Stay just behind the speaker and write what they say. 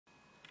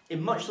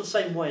in much the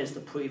same way as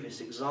the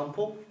previous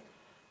example,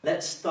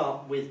 let's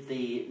start with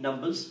the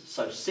numbers,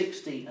 so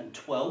 60 and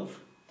 12.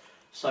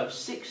 So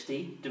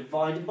 60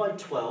 divided by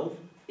 12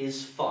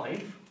 is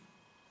 5.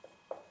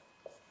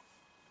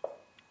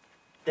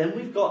 Then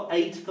we've got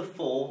a to the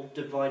 4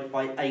 divided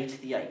by a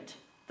to the 8.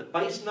 The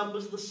base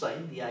numbers are the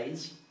same, the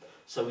a's,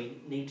 so we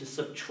need to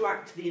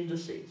subtract the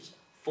indices.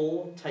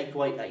 4 take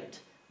away 8,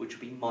 which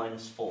would be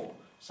minus 4.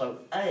 So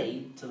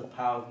a to the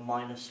power of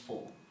minus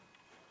 4.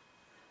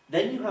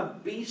 Then you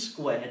have b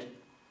squared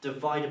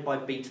divided by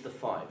b to the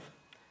 5.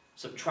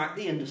 Subtract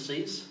the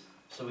indices,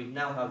 so we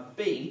now have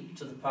b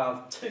to the power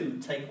of 2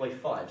 take away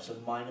 5, so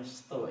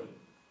minus 3.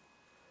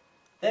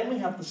 Then we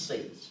have the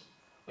c's.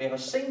 We have a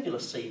singular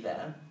c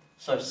there,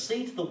 so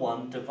c to the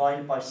 1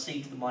 divided by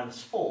c to the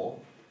minus 4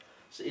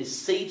 is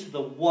c to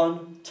the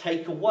 1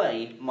 take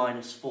away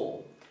minus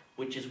 4,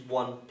 which is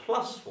 1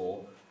 plus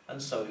 4,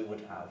 and so we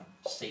would have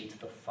c to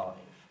the 5.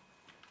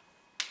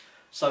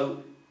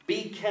 So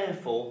be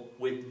careful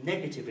with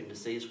negative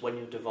indices when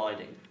you're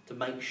dividing to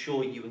make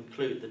sure you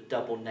include the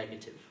double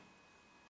negative.